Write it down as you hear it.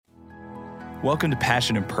Welcome to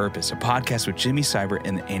Passion and Purpose, a podcast with Jimmy Cyber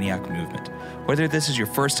and the Antioch Movement. Whether this is your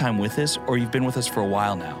first time with us or you've been with us for a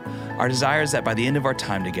while now, our desire is that by the end of our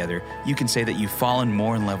time together, you can say that you've fallen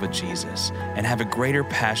more in love with Jesus and have a greater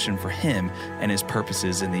passion for Him and His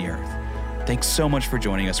purposes in the earth. Thanks so much for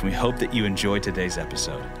joining us, and we hope that you enjoyed today's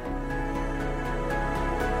episode.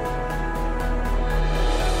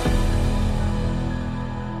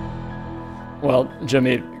 Well,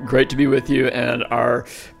 Jimmy, great to be with you, and our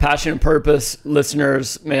Passion and Purpose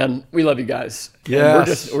listeners. Man, we love you guys.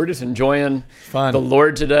 Yes. We're just enjoying Fun. the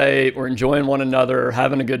Lord today. We're enjoying one another,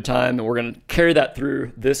 having a good time, and we're going to carry that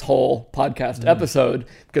through this whole podcast episode,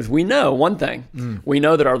 because we know one thing. We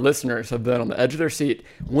know that our listeners have been on the edge of their seat.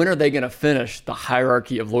 When are they going to finish the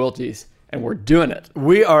hierarchy of loyalties? And we're doing it.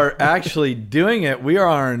 We are actually doing it. We are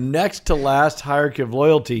on our next to last hierarchy of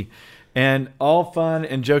loyalty. And all fun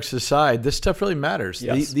and jokes aside, this stuff really matters.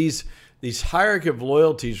 Yes. These hierarchy of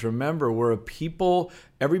loyalties, remember, we're a people,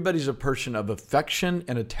 everybody's a person of affection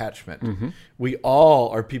and attachment. Mm-hmm. We all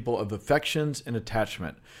are people of affections and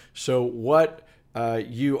attachment. So what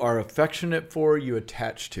you are affectionate for, you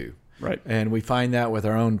attach to. Right. And we find that with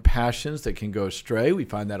our own passions that can go astray. We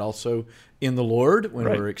find that also in the Lord when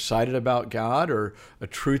we're excited about God or a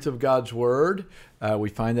truth of God's word. We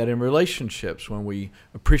find that in relationships when we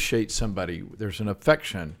appreciate somebody. There's an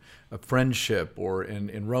affection, a friendship, or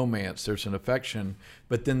in romance, there's an affection.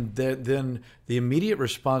 But then the immediate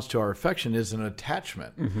response to our affection is an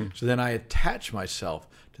attachment. Mm-hmm. So then I attach myself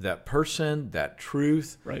to that person, that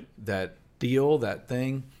truth, that deal, that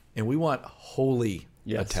thing. And we want holy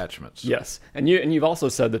attachments. Yes. And you've also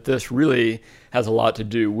said that this really has a lot to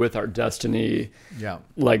do with our destiny,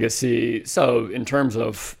 legacy. So in terms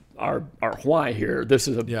of our why here, this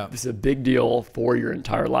is a big deal for your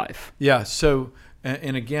entire life. Yeah. So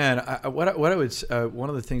and again, what I would one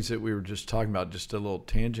of the things that we were just talking about, just a little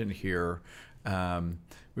tangent here,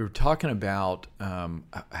 we were talking about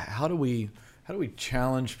how do we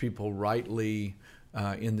challenge people rightly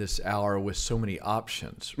in this hour with so many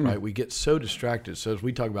options, right? We get so distracted. So as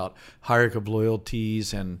we talk about hierarchy of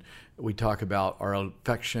loyalties, and we talk about our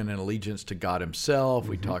affection and allegiance to God Himself,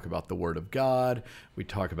 we talk about the Word of God, we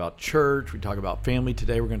talk about church, we talk about family.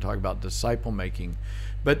 Today we're going to talk about disciple making.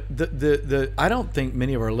 But I don't think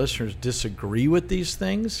many of our listeners disagree with these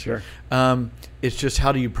things. Sure. It's just,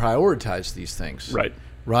 how do you prioritize these things?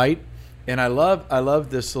 Right? And I love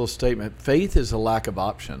this little statement. Faith is a lack of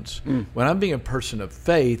options. When I'm being a person of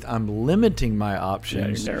faith, I'm limiting my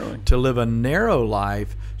options to live a narrow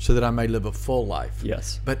life so that I may live a full life.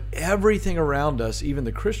 Yes. But everything around us, even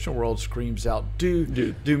the Christian world, screams out, do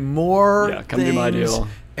more things. Come do my deal.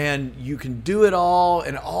 And you can do it all,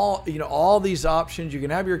 and all these options. You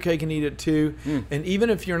can have your cake and eat it too. And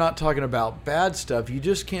even if you're not talking about bad stuff, you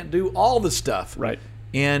just can't do all the stuff. Right.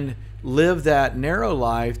 And live that narrow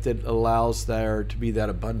life that allows there to be that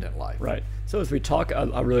abundant life. Right. So as we talk,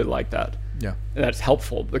 I really like that. Yeah. And that's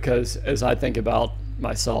helpful, because as I think about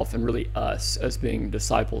myself and really us as being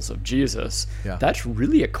disciples of Jesus, that's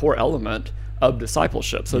really a core element of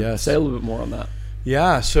discipleship. So say a little bit more on that.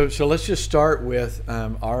 Yeah, so let's just start with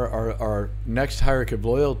our next hierarchy of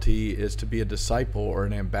loyalty is to be a disciple or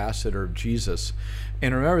an ambassador of Jesus.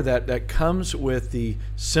 And remember that comes with the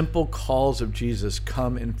simple calls of Jesus: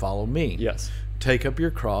 come and follow me. Yes. Take up your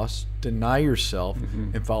cross, deny yourself,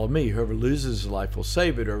 and follow me. Whoever loses his life will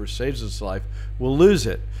save it. Whoever saves his life will lose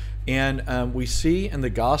it. And we see in the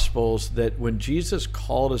Gospels that when Jesus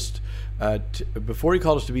called us, before He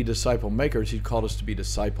called us to be disciple makers, He called us to be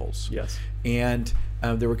disciples. Yes. And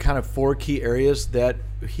there were kind of four key areas that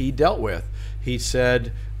He dealt with. He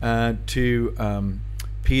said to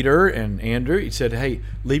Peter and Andrew, He said, hey,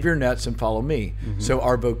 leave your nets and follow me. So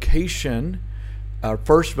our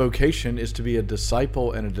first vocation is to be a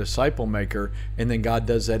disciple and a disciple maker, and then God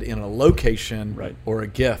does that in a location or a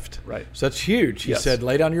gift. Right. So that's huge. He said,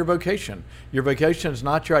 lay down your vocation. Your vocation is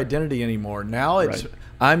not your identity anymore. Now it's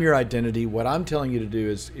I'm your identity. What I'm telling you to do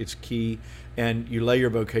is it's key, and you lay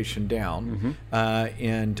your vocation down.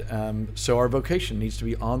 So our vocation needs to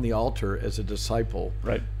be on the altar as a disciple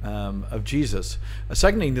of Jesus.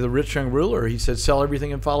 Secondly, to the rich young ruler, He said, sell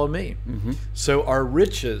everything and follow me. So our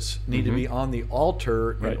riches need to be on the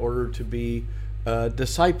altar in order to be a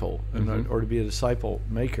disciple, in order to be a disciple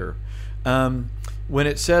maker. When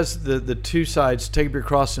it says the two sides, take up your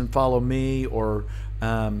cross and follow me, or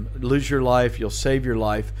lose your life, you'll save your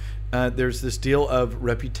life. There's this deal of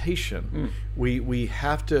reputation. We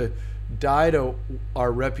have to die to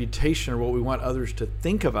our reputation, or what we want others to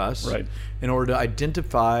think of us, in order to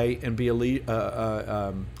identify and be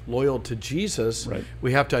loyal to Jesus.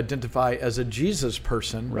 We have to identify as a Jesus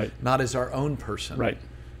person, not as our own person.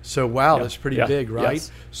 So, wow, that's pretty big, right?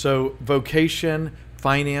 Yes. So, vocation,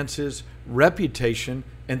 finances, reputation,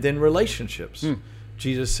 and then relationships.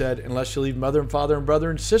 Jesus said, unless you leave mother and father and brother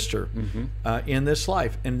and sister in this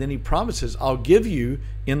life. And then he promises, I'll give you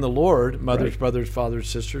in the Lord, mothers, brothers, fathers,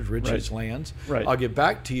 sisters, riches, lands. I'll give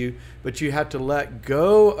back to you. But you have to let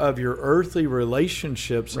go of your earthly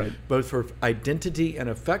relationships, both for identity and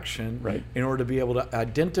affection, in order to be able to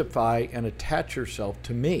identify and attach yourself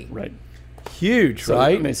to me. Huge,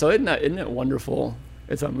 right? I mean, so isn't it wonderful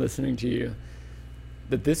as I'm listening to you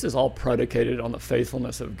that this is all predicated on the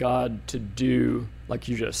faithfulness of God to do, like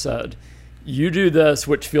you just said, you do this,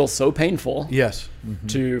 which feels so painful. Yes.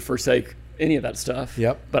 To forsake any of that stuff.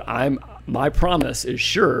 But my promise is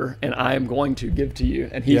sure, and I am going to give to you.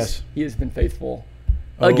 And he has been faithful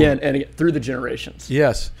again and again, through the generations.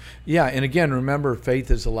 Yes. Yeah. And again, remember,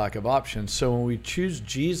 faith is a lack of options. So when we choose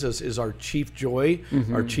Jesus as our chief joy,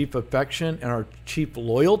 our chief affection, and our chief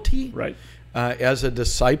loyalty, as a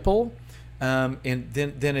disciple, and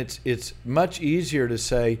then it's much easier to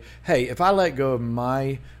say, hey, if I let go of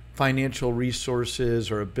my financial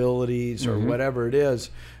resources or abilities or whatever it is,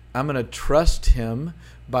 I'm going to trust him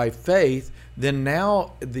by faith. Then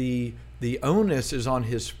now the onus is on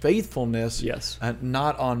his faithfulness,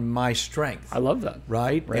 not on my strength. I love that.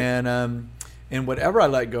 Right? And whatever I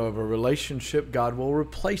let go of a relationship, God will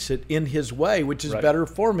replace it in his way, which is better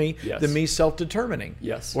for me than me self-determining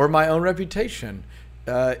or my own reputation.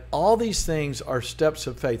 All these things are steps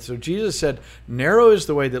of faith. So Jesus said, narrow is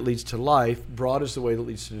the way that leads to life, broad is the way that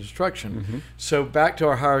leads to destruction. So back to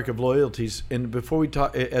our hierarchy of loyalties, and before we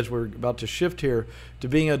talk, as we're about to shift here to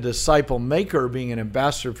being a disciple maker, being an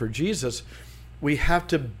ambassador for Jesus, we have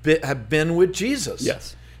to have been with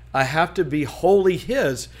Jesus. I have to be wholly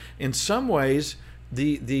his. In some ways,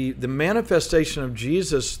 the manifestation of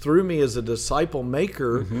Jesus through me as a disciple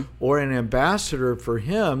maker or an ambassador for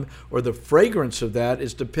him, or the fragrance of that,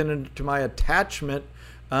 is dependent to my attachment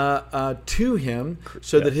to him,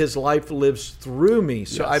 so that his life lives through me.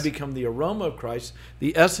 So I become the aroma of Christ,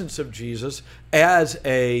 the essence of Jesus, as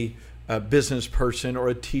a business person or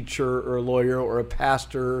a teacher or a lawyer or a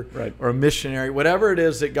pastor or a missionary, whatever it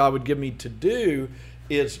is that God would give me to do.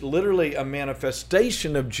 Is literally a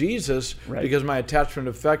manifestation of Jesus, because my attachment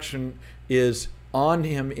affection is on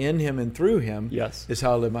him, in him, and through him. Is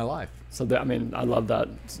how I live my life. So I love that.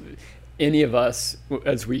 Any of us,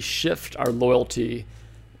 as we shift our loyalty,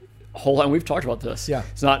 and we've talked about this.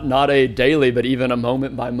 It's not a daily, but even a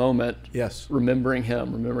moment by moment. Remembering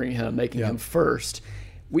him, making him first.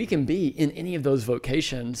 We can be in any of those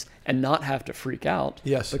vocations and not have to freak out.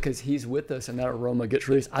 Because he's with us, and that aroma gets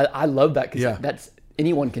released. I love that, because that's.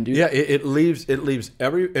 Anyone can do that.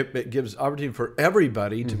 It gives opportunity for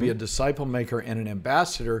everybody to be a disciple maker and an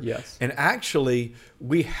ambassador. And actually,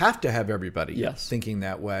 we have to have everybody thinking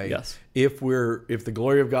that way. If the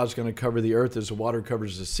glory of God is going to cover the earth as the water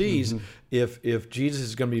covers the seas, if Jesus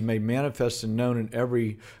is going to be made manifest and known in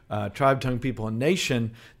every tribe, tongue, people, and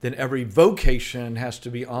nation, then every vocation has to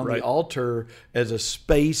be on the altar as a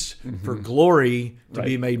space for glory to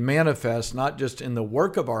be made manifest, not just in the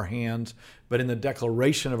work of our hands, but in the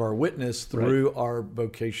declaration of our witness through our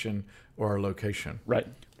vocation or our location.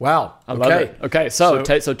 Wow. I love it. Okay, so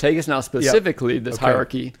take us now specifically this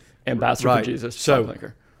hierarchy, ambassador for Jesus. So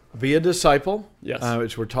be a disciple.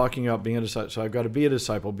 Which we're talking about being a disciple. So I've got to be a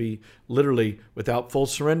disciple. Be literally, without full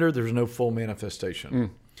surrender, there's no full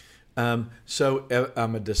manifestation. So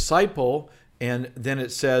I'm a disciple. And then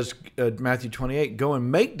it says, Matthew 28, go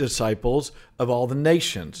and make disciples of all the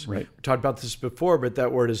nations. We talked about this before, but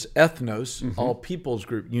that word is ethnos, all peoples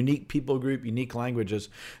group, unique people group, unique languages.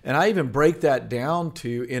 And I even break that down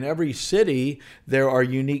to, in every city, there are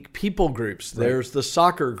unique people groups. There's the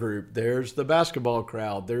soccer group. There's the basketball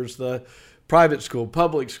crowd. There's the private school,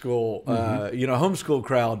 public school, homeschool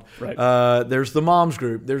crowd. There's the moms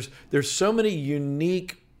group. There's so many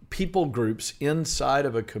unique people groups inside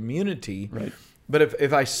of a community. But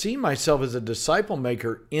if I see myself as a disciple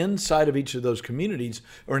maker inside of each of those communities,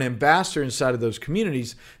 or an ambassador inside of those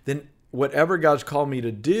communities, then whatever God's called me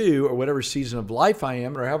to do, or whatever season of life I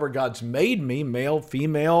am, or however God's made me, male,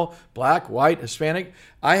 female, black, white, Hispanic,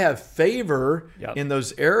 I have favor in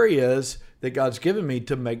those areas that God's given me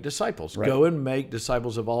to make disciples. Go and make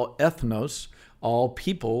disciples of all ethnos, all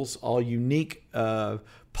peoples, all unique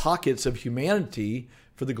pockets of humanity,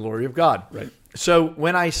 for the glory of God. So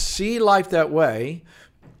when I see life that way,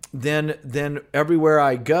 then everywhere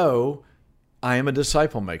I go, I am a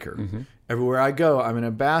disciple maker. Everywhere I go, I'm an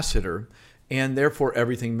ambassador, and therefore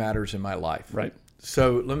everything matters in my life.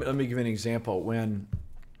 So let me give you an example. When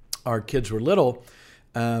our kids were little,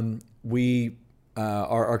 we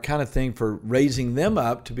our kind of thing for raising them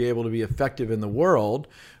up to be able to be effective in the world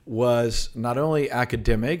was not only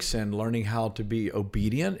academics and learning how to be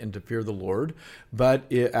obedient and to fear the Lord,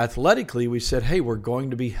 but athletically we said, hey, we're going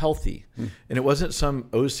to be healthy. And it wasn't some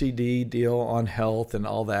OCD deal on health and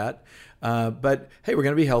all that. But hey, we're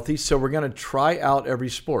going to be healthy, so we're going to try out every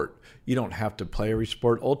sport. You don't have to play every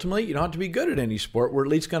sport. Ultimately, you don't have to be good at any sport. We're at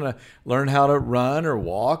least going to learn how to run or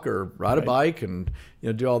walk or ride a bike and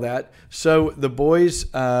do all that. So the boys,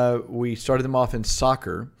 we started them off in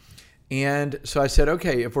soccer. And so I said,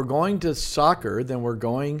 okay, if we're going to soccer, then we're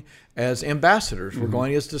going as ambassadors. We're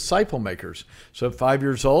going as disciple makers. So at 5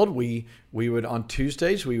 years old, we would, on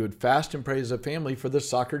Tuesdays, we would fast and pray as a family for the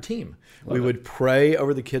soccer team. We would pray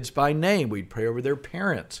over the kids by name. We'd pray over their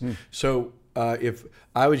parents. So if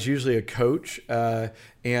I was usually a coach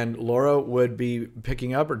and Laura would be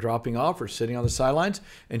picking up or dropping off or sitting on the sidelines,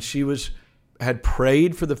 and she had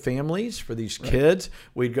prayed for the families, for these kids.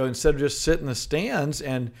 We'd go, instead of just sit in the stands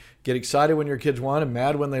and get excited when your kids won and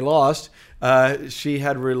mad when they lost, she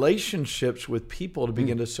had relationships with people to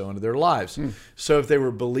begin to sow into their lives. So if they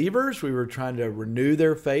were believers, we were trying to renew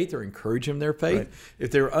their faith or encourage them in their faith.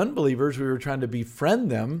 If they were unbelievers, we were trying to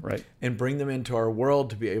befriend them and bring them into our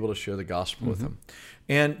world to be able to share the gospel with them.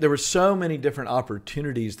 And there were so many different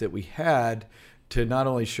opportunities that we had to not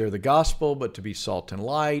only share the gospel, but to be salt and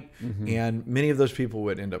light. And many of those people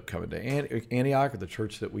would end up coming to Antioch, or the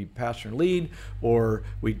church that we pastor and lead, or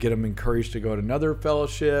we'd get them encouraged to go to another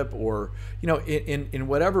fellowship, or, in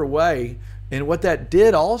whatever way. And what that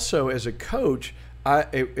did also as a coach,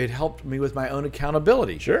 it helped me with my own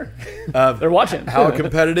accountability. Sure. They're watching. How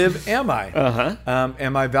competitive am I?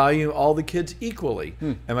 Am I valuing all the kids equally?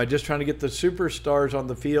 Am I just trying to get the superstars on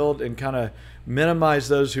the field and kind of minimize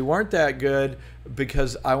those who weren't that good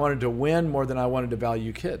because I wanted to win more than I wanted to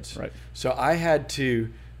value kids? Right. So I had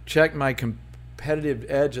to check my competitive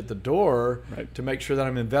edge at the door to make sure that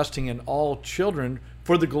I'm investing in all children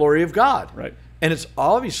for the glory of God. Right. And it's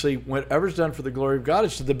obviously, whatever's done for the glory of God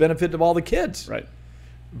is to the benefit of all the kids. Right.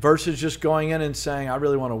 Versus just going in and saying, I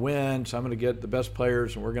really want to win, so I'm going to get the best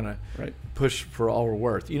players and we're going to push for all we're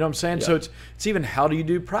worth. You know what I'm saying? Yeah. So it's even, how do you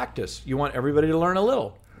do practice? You want everybody to learn a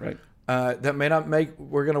little. Right. That may not make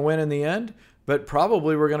we're going to win in the end, but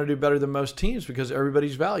probably we're going to do better than most teams because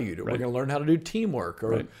everybody's valued. Or we're going to learn how to do teamwork,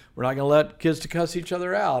 or we're not going to let kids to cuss each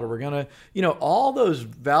other out, or we're going to, all those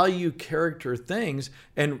value character things.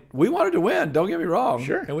 And we wanted to win. Don't get me wrong.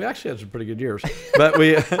 Sure. And we actually had some pretty good years, but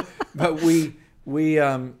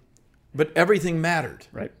but everything mattered.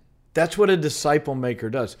 Right. That's what a disciple maker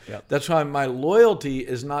does. Yep. That's why my loyalty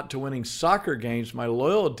is not to winning soccer games. My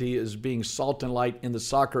loyalty is being salt and light in the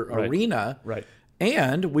soccer arena. Right.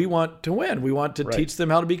 And we want to win. We want to teach them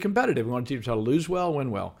how to be competitive. We want to teach them how to lose well,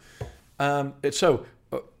 win well. So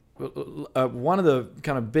one of the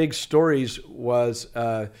kind of big stories was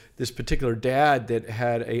this particular dad that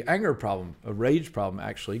had an anger problem, a rage problem,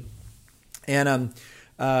 actually. And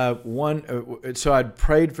so I'd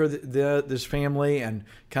prayed for this family and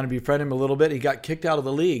kind of befriended him a little bit. He got kicked out of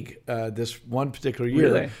the league this one particular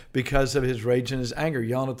year because of his rage and his anger,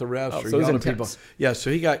 yelling at the refs or yelling at people. Yeah,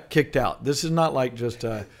 so he got kicked out. This is not like just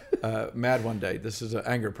mad one day. This is an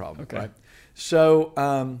anger problem, right?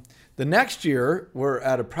 So the next year, we're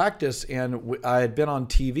at a practice, and I had been on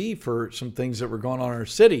TV for some things that were going on in our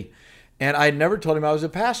city, and I had never told him I was a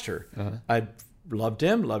pastor. I'd loved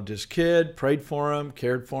him, loved his kid, prayed for him,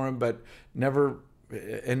 cared for him, but never.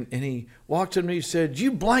 And he walked to me and said,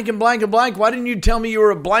 "You blank and blank and blank. Why didn't you tell me you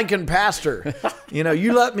were a blanking pastor?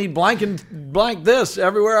 You let me blank and blank this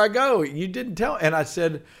everywhere I go. You didn't tell." And I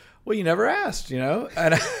said, "Well, you never asked, And,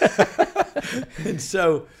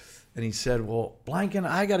 and he said, "Well, blanking,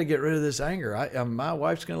 I got to get rid of this anger. My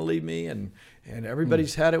wife's going to leave me, and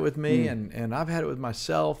everybody's had it with me, and I've had it with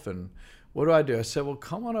myself, and what do I do?" I said, "Well,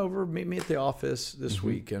 come on over, meet me at the office this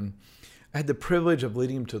week." And I had the privilege of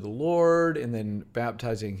leading him to the Lord and then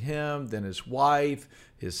baptizing him, then his wife,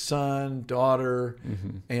 his son, daughter,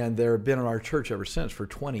 and they've been in our church ever since for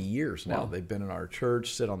 20 years now. Wow. They've been in our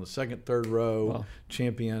church, sit on the second, third row,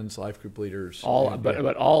 champions, life group leaders.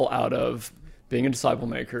 But all out of being a disciple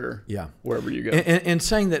maker, wherever you go. And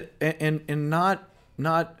saying that, and not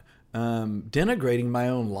denigrating my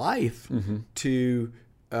own life to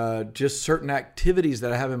just certain activities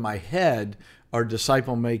that I have in my head are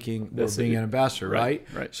disciple making or being an ambassador, right?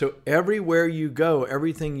 So everywhere you go,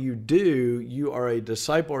 everything you do, you are a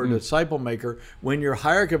disciple or a disciple maker when your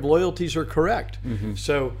hierarchy of loyalties are correct.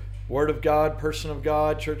 So Word of God, person of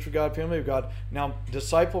God, church of God, family of God. Now,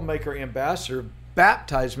 disciple maker, ambassador,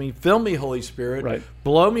 baptize me, fill me, Holy Spirit, Right.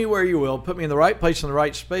 blow me where you will, put me in the right place in the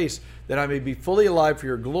right space, that I may be fully alive for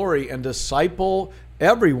your glory and disciple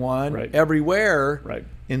everyone, Right. everywhere, Right.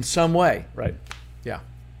 in some way. Right. Yeah.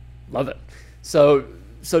 Love it. So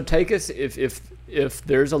take us, if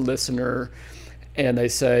there's a listener and they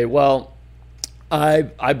say, well,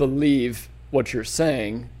 I believe what you're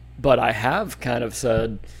saying, but I have kind of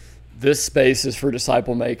said this space is for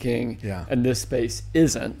disciple making, Yeah. and this space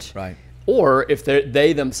isn't. Right. Or if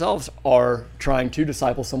they themselves are trying to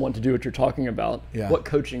disciple someone to do what you're talking about, Yeah. what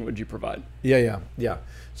coaching would you provide? Yeah.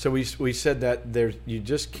 So we said that you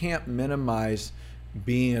just can't minimize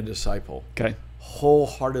being a disciple. Okay.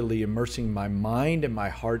 Wholeheartedly immersing my mind and my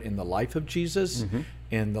heart in the life of Jesus,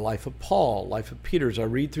 in the life of Paul, life of Peter. As I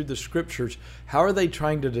read through the scriptures, how are they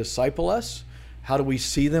trying to disciple us? How do we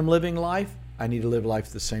see them living life? I need to live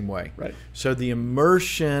life the same way. Right. So the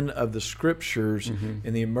immersion of the scriptures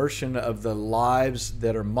and the immersion of the lives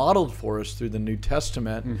that are modeled for us through the New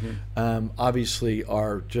Testament, obviously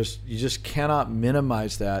are you just cannot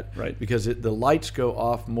minimize that, Right. because the lights go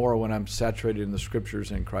off more when I'm saturated in the scriptures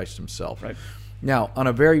and in Christ himself. Right. Now, on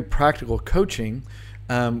a very practical coaching,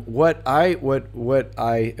 what I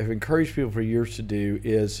have encouraged people for years to do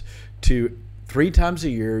is to 3 times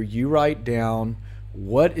a year, you write down,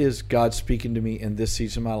 what is God speaking to me in this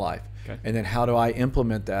season of my life? Okay. And then how do I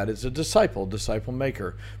implement that as a disciple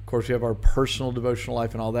maker? Of course, we have our personal devotional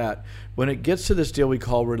life and all that. When it gets to this deal we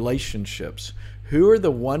call relationships, who are the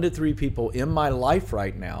 1 to 3 people in my life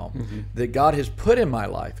right now that God has put in my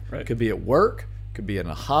life? Right. Could be at work, could be in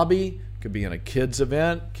a hobby, could be in a kid's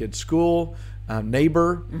event, kid's school,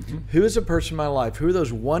 neighbor. Who is a person in my life? Who are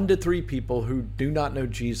those 1 to 3 people who do not know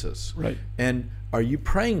Jesus? Right. And are you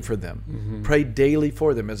praying for them? Pray daily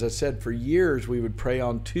for them. As I said, for years we would pray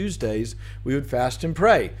on Tuesdays. We would fast and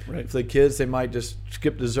pray. Right. For the kids, they might just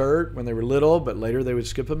skip dessert when they were little, but later they would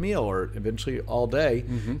skip a meal, or eventually all day.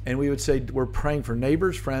 And we would say we're praying for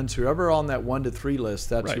neighbors, friends, whoever on that 1 to 3 list.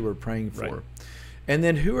 That's Right. who we're praying for. Right. And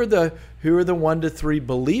then who are the 1 to 3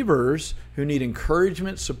 believers who need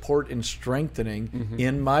encouragement, support, and strengthening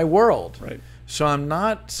in my world? Right. So I'm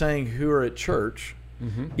not saying who are at church,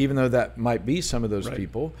 even though that might be some of those Right.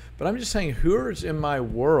 people, but I'm just saying who is in my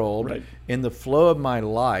world, Right. in the flow of my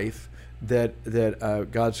life that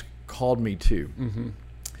God's called me to.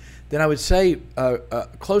 Then I would say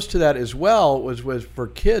close to that as well was for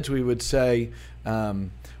kids. We would say,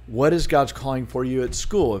 what is God's calling for you at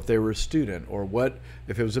school if they were a student, or what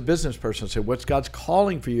if it was a business person? Say, what's God's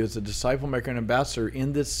calling for you as a disciple maker and ambassador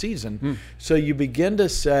in this season? So you begin to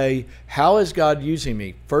say, how is God using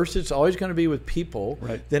me? First, it's always going to be with people.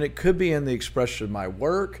 Right. Then it could be in the expression of my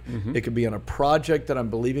work. It could be in a project that I'm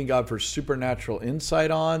believing God for supernatural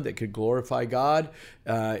insight on that could glorify God.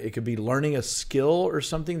 It could be learning a skill or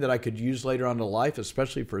something that I could use later on in life,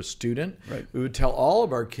 especially for a student. Right. We would tell all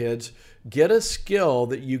of our kids, get a skill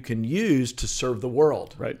that you can use to serve the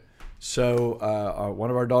world. Right. So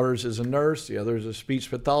one of our daughters is a nurse. The other is a speech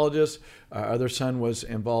pathologist. Our other son was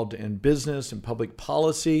involved in business and public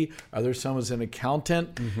policy. Our other son was an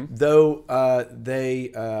accountant. Though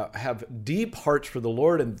they have deep hearts for the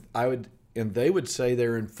Lord, and they would say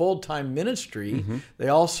they're in full-time ministry, they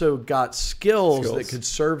also got skills that could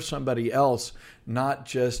serve somebody else, not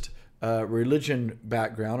just religion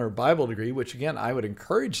background or Bible degree, which again, I would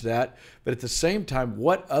encourage that. But at the same time,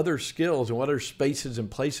 what other skills and what other spaces and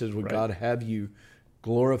places would God have you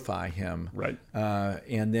glorify him? Right.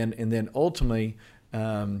 And then ultimately,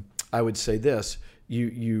 I would say this,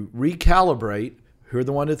 you recalibrate. Who are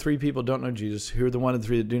the 1 to 3 people who don't know Jesus? Who are the 1 to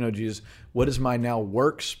 3 that do know Jesus? What is my now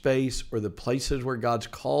workspace or the places where God's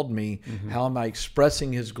called me? How am I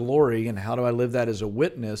expressing his glory, and how do I live that as a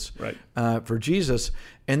witness for Jesus?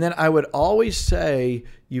 And then I would always say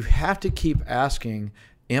you have to keep asking,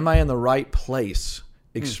 am I in the right place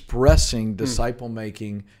expressing disciple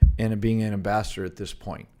making and being an ambassador at this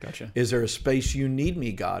point? Gotcha. Is there a space you need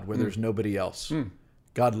me, God, where there's nobody else?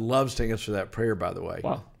 God loves to answer that prayer, by the way.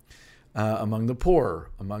 Wow. Among the poor,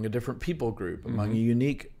 among a different people group, among a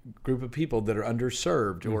unique group of people that are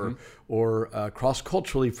underserved, or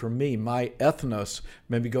cross-culturally for me, my ethnos,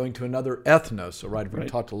 maybe going to another ethnos. So, we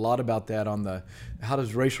talked a lot about that on how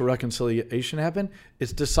does racial reconciliation happen?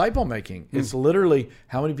 It's disciple making. It's literally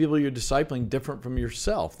how many people you're discipling different from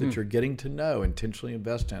yourself that you're getting to know, intentionally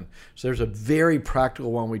invest in. So there's a very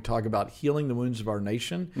practical one we talk about healing the wounds of our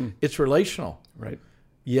nation. It's relational. Right.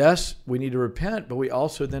 Yes, we need to repent, but we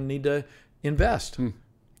also then need to invest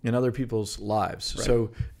in other people's lives. Right.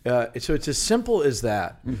 So it's as simple as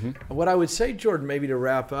that. What I would say, Jordan, maybe to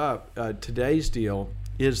wrap up today's deal,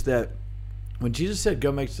 is that when Jesus said,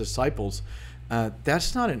 go make disciples,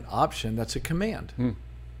 That's not an option. That's a command.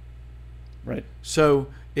 Right. So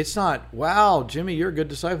it's not, wow, Jimmy, you're a good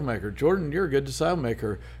disciple maker. Jordan, you're a good disciple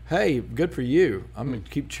maker. Hey, good for you. I'm going to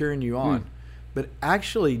keep cheering you on. But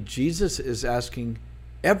actually, Jesus is asking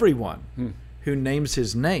everyone who names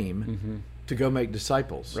his name to go make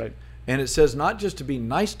disciples. Right. And it says not just to be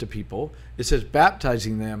nice to people, it says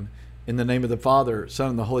baptizing them in the name of the Father, Son,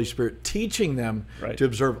 and the Holy Spirit, teaching them to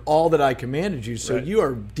observe all that I commanded you. So you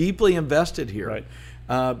are deeply invested here.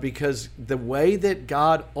 Because the way that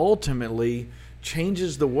God ultimately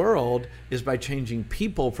changes the world is by changing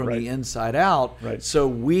people from the inside out. So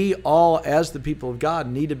we all, as the people of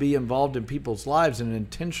God, need to be involved in people's lives in an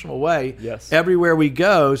intentional way everywhere we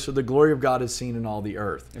go, so the glory of God is seen in all the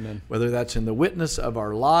earth. Amen. Whether that's in the witness of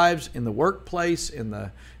our lives, in the workplace, in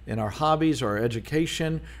our hobbies or our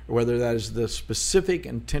education, or whether that is the specific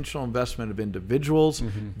intentional investment of individuals.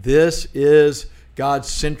 This is God's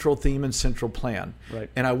central theme and central plan.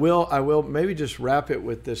 And I will maybe just wrap it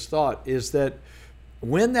with this thought, is that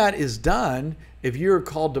when that is done, if you're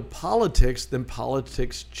called to politics, then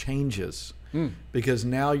politics changes. Because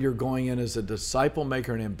now you're going in as a disciple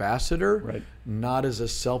maker and ambassador, not as a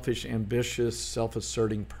selfish, ambitious,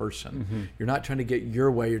 self-asserting person. You're not trying to get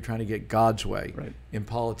your way, you're trying to get God's way in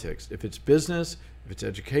politics. If it's business, if it's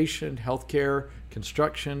education, healthcare,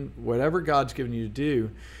 construction, whatever God's given you to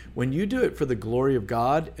do, when you do it for the glory of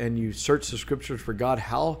God and you search the scriptures for God,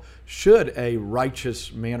 how should a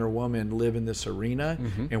righteous man or woman live in this arena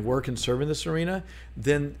and work and serve in this arena,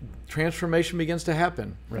 then transformation begins to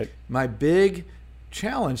happen. My big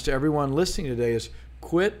challenge to everyone listening today is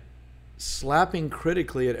quit slapping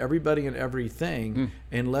critically at everybody and everything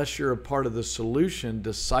unless you're a part of the solution,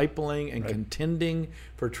 discipling and contending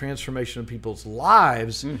for transformation of people's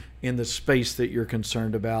lives in the space that you're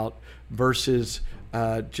concerned about, versus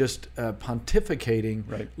just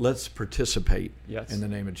pontificating. Let's participate in the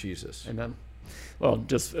name of Jesus. Amen. Well,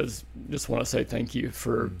 just want to say thank you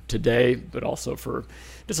for today, but also for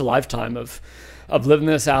just a lifetime of living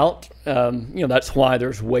this out. That's why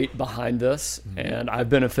there's weight behind this, and I've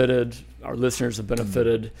benefited. Our listeners have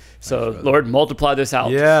benefited. So, Lord, multiply this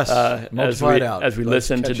out. Multiply it out as we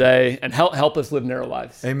listen today, and help us live narrow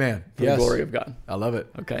lives. Amen. For the glory of God. I love it.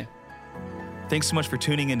 Okay. Thanks so much for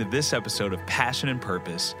tuning into this episode of Passion and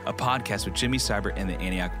Purpose, a podcast with Jimmy Seibert and the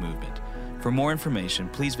Antioch Movement. For more information,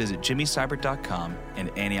 please visit jimmyseibert.com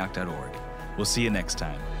and antioch.org. We'll see you next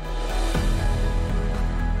time.